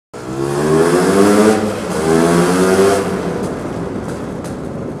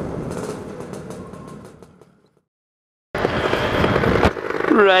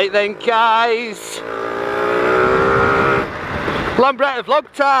Right then guys, Lambretta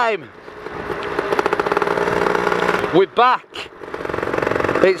Vlog Time. We're back.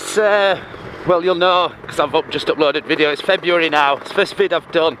 It's well, you'll know because I've just uploaded video. It's February now. It's the first vid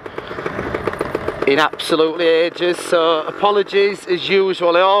I've done in absolutely ages, so apologies as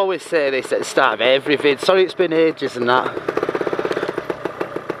usual. I always say this at the start of every vid. Sorry it's been ages and that.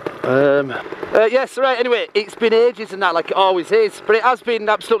 Yes, right, anyway, it's been ages and that, like it always is, but it has been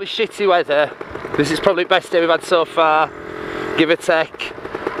absolutely shitty weather. This is probably the best day we've had so far, give or take.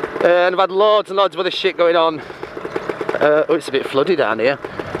 And I've had loads and loads of other shit going on. Oh, it's a bit flooded down here.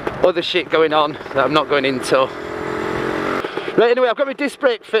 Other shit going on that I'm not going into. Right, anyway, I've got my disc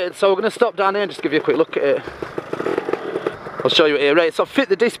brake fitted, so we're going to stop down here and just give you a quick look at it. I'll show you it here. Right, so I've fit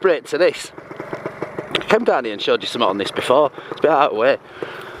the disc brake to this. I came down here and showed you something on this before. It's a bit out of the way.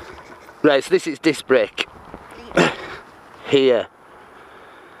 Right, so this is disc brake here.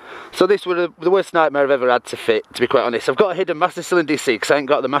 So this was the worst nightmare I've ever had to fit, to be quite honest. I've got a hidden master cylinder, you see, because I ain't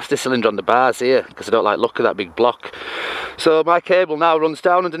got the master cylinder on the bars here, because I don't like the look of that big block. So my cable now runs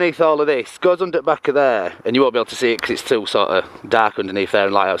down underneath all of this, goes under the back of there, and you won't be able to see it because it's too sort of dark underneath there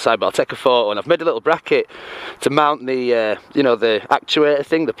and light outside, but I'll take a photo, and I've made a little bracket to mount the, you know, the actuator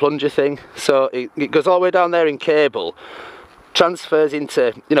thing, the plunger thing. So it goes all the way down there in cable, transfers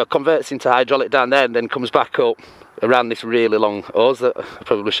into, you know, converts into hydraulic down there, and then comes back up around this really long hose that I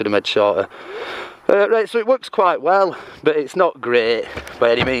probably should have made shorter. Right, so it works quite well, but it's not great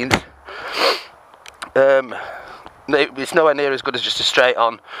by any means. It's nowhere near as good as just a straight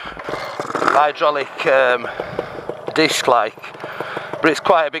on hydraulic disc like, but it's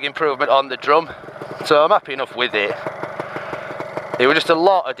quite a big improvement on the drum, so I'm happy enough with it. It was just a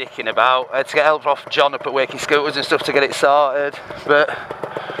lot of dicking about. I had to get help off John up at Wakey Scooters and stuff to get it sorted, but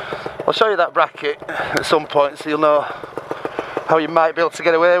I'll show you that bracket at some point so you'll know how you might be able to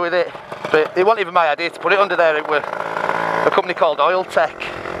get away with it. But it wasn't even my idea to put it under there. It was a company called Oil Tech.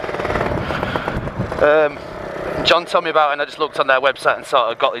 John told me about it and I just looked on their website and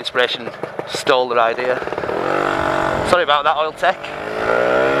sort of got the inspiration, stole their idea. Sorry about that, Oil Tech.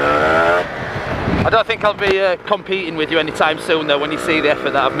 I don't think I'll be competing with you anytime soon though when you see the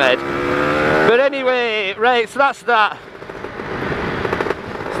effort that I've made. But anyway, right, so that's that.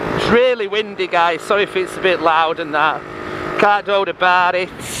 It's really windy guys, sorry if it's a bit loud and that. Can't do about it.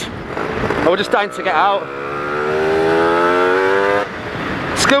 We're just dying to get out.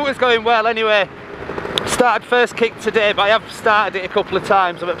 Scooter's going well anyway. Started first kick today, but I have started it a couple of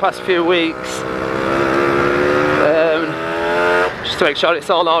times over the past few weeks. Just to make sure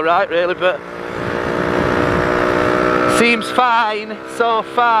it's all alright really, but seems fine so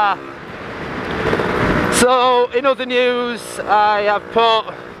far. So in other news, I have put,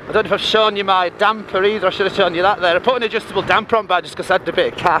 I don't know if I've shown you my damper either, I should have shown you that there. I put an adjustable damper on by just because I had a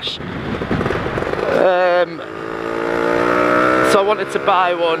bit of cash. So I wanted to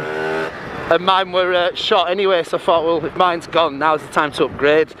buy one, and mine were shot anyway, so I thought, well, if mine's gone, now's the time to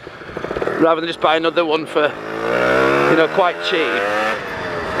upgrade, rather than just buy another one for, you know, quite cheap.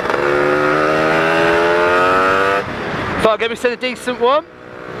 Thought I'd get myself a decent one.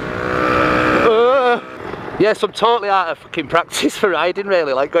 Yes, I'm totally out of fucking practice for riding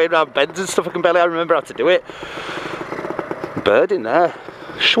really, like going around bends and stuff, I can barely remember how to do it. Bird in there.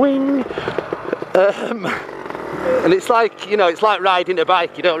 Swing. And it's like, you know, it's like riding a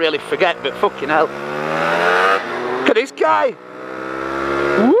bike, you don't really forget, but fucking hell. Look at this guy.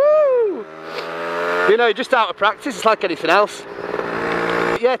 Woo! You know, you're just out of practice, it's like anything else.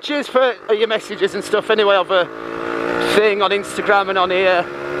 Yeah, cheers for your messages and stuff anyway, of a thing on Instagram and on here.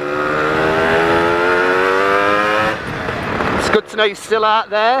 It's good to know you're still out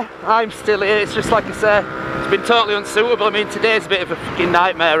there. I'm still here. It's just like I say, it's been totally unsuitable. I mean, today's a bit of a fucking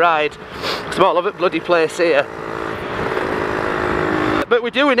nightmare ride because I'm all over the bloody place here. But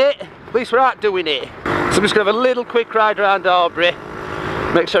we're doing it. At least we're out doing it. So I'm just gonna have a little quick ride around Aubrey,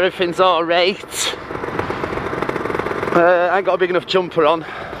 make sure everything's all right. I ain't got a big enough jumper on.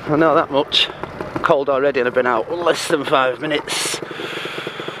 I know that much. Cold already, and I've been out less than 5 minutes.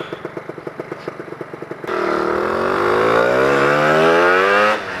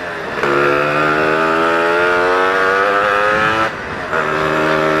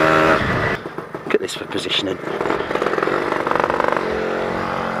 Look at this for positioning.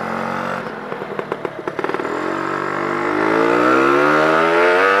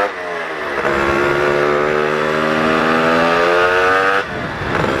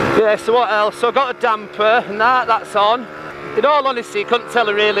 Yeah, so what else? So I got a damper and that's on. In all honesty, you couldn't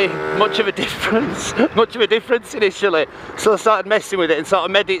tell really much of a difference initially. So I started messing with it and sort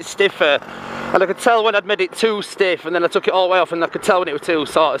of made it stiffer. And I could tell when I'd made it too stiff, and then I took it all the way off, and I could tell when it was too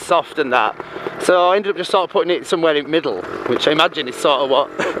sort of soft and that. So I ended up just sort of putting it somewhere in the middle, which I imagine is sort of what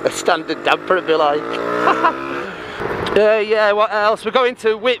a standard damper would be like. Yeah, what else? We're going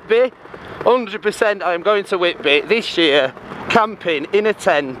to Whitby. 100% I am going to Whitby this year, camping in a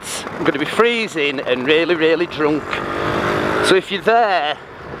tent. I'm going to be freezing and really, really drunk. So if you're there,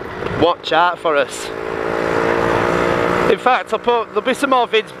 watch out for us. In fact, there'll be some more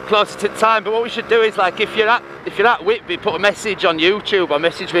vids closer to the time, but what we should do is, like, if you're at Whitby, put a message on YouTube or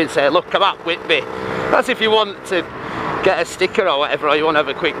message me and say, look, I'm at Whitby. That's if you want to get a sticker or whatever, or you want to have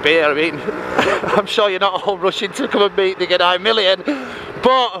a quick beer. I mean, I'm sure you're not all rushing to come and meet me at 9 million,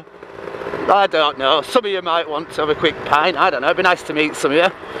 but I don't know, some of you might want to have a quick pint, I don't know, it'd be nice to meet some of you.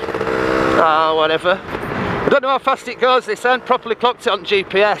 Whatever. I don't know how fast it goes, they haven't properly clocked it on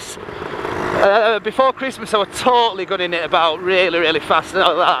GPS. Before Christmas I was totally gunning it about really, really fast and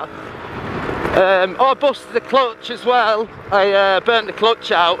all that. I busted the clutch as well. I burnt the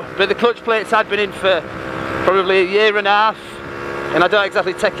clutch out, but the clutch plates had been in for probably a year and a half, and I don't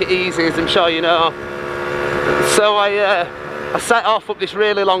exactly take it easy, as I'm sure you know. So I set off up this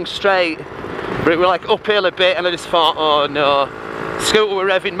really long straight, but it was like uphill a bit, and I just thought, oh no. The scooter were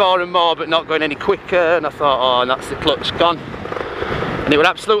revving more and more, but not going any quicker, and I thought, oh, that's the clutch gone. And it was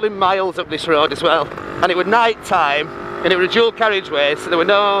absolutely miles up this road as well, and it was night time, and it was a dual carriageway, so there were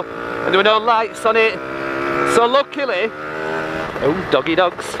no lights on it. So luckily, oh, doggy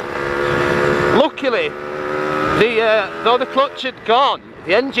dogs. Luckily, though the clutch had gone,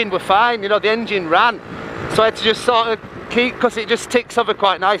 the engine were fine. You know, the engine ran, so I had to just sort of keep, because it just ticks over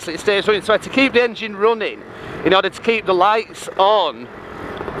quite nicely, it stays running, so I had to keep the engine running in order to keep the lights on,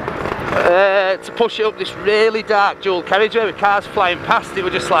 to push it up this really dark dual carriageway with cars flying past. It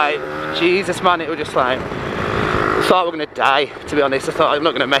was just like, Jesus man, it was just like, I thought we were going to die, to be honest. I thought I'm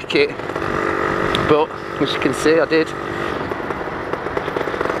not going to make it, but as you can see, I did.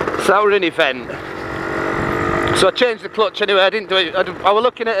 So that was an event. So I changed the clutch anyway. I didn't do it. I was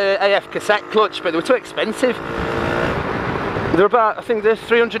looking at an AF cassette clutch, but they were too expensive. They were about, I think they're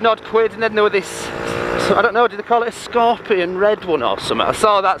 300 odd quid, and then there were this, so I don't know, did they call it a Scorpion red one or something? I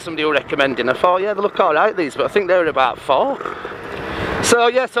saw that somebody was recommending. I thought, yeah, they look alright these, but I think they were about 4. So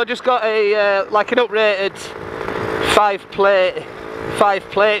yeah, so I just got a like an uprated 5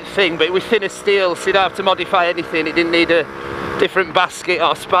 plate thing, but it was thinner steel, so you don't have to modify anything. It didn't need a different basket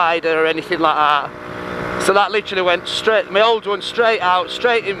or spider or anything like that. So that literally went straight, my old one straight out,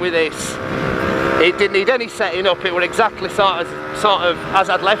 straight in with this. It didn't need any setting up, it was exactly sort of as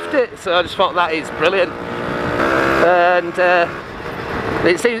I'd left it, so I just thought that is brilliant. And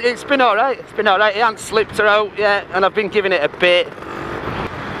it's been alright, it hasn't slipped her out yet, and I've been giving it a bit.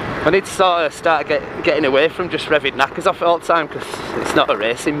 I need to sort of start getting away from just revving knackers off it all the time, because it's not a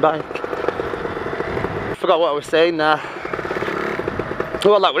racing bike. I forgot what I was saying there.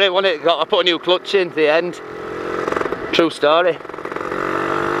 Well, that was it, wasn't it? I put a new clutch in at the end. True story.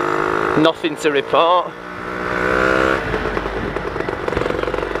 Nothing to report.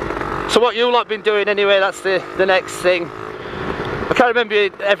 So what you lot been doing anyway, that's the next thing. I can't remember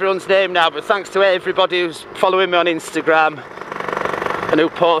everyone's name now, but thanks to everybody who's following me on Instagram and who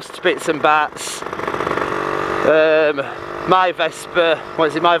posts bits and bats. My Vespa, what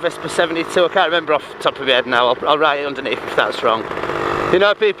is it, my Vespa 72, I can't remember off the top of my head now, I'll write it underneath if that's wrong. You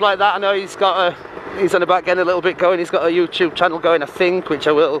know, people like that. I know he's on about getting a little bit going, he's got a YouTube channel going, I think, which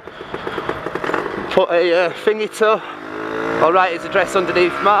I will put a thingy to. I'll write his address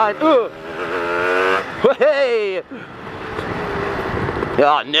underneath mine. Oh, hey!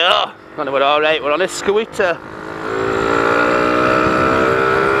 Oh no! I know we're alright, we're on a scooter.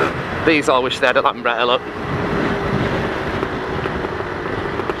 These all wish they had a Lambretta, look.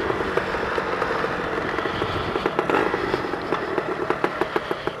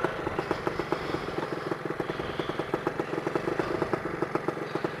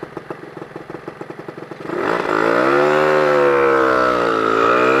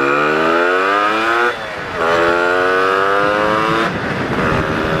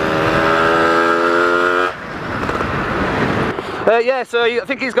 Yeah, so I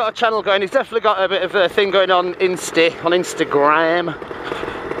think he's got a channel going. He's definitely got a bit of a thing going on Instagram.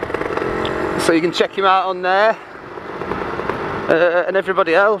 So you can check him out on there. And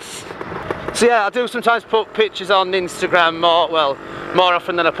everybody else. So yeah, I do sometimes put pictures on Instagram more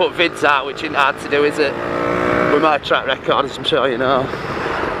often than I put vids out, which isn't hard to do, is it? With my track record, as I'm sure you know.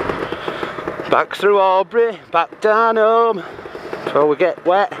 Back through Aubrey, back down home, before we get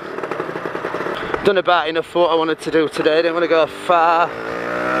wet. Done about enough for what I wanted to do today, didn't want to go far.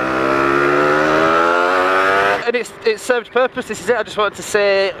 and it's served purpose, this is it. I just wanted to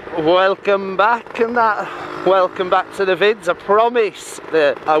say welcome back and that. Welcome back to the vids. I promise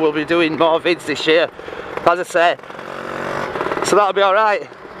that I will be doing more vids this year, as I say. So that'll be alright.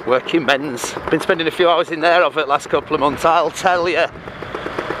 Working men's. Been spending a few hours in there over the last couple of months, I'll tell you.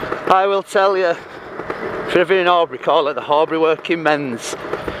 I will tell you. If you're ever in Aubrey, call it the Aubrey Working Men's.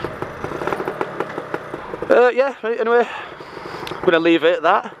 Yeah, right, anyway, I'm going to leave it at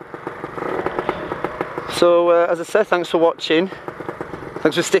that. So, as I said, thanks for watching.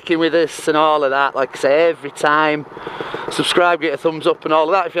 Thanks for sticking with us and all of that. Like I say, every time, subscribe, get a thumbs up and all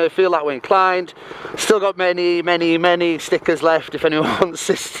of that if you feel that way inclined. Still got many stickers left if anyone wants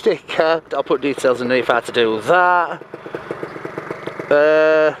a sticker. I'll put details underneath how to do that.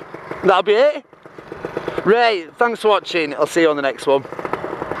 That'll be it. Right, thanks for watching. I'll see you on the next one.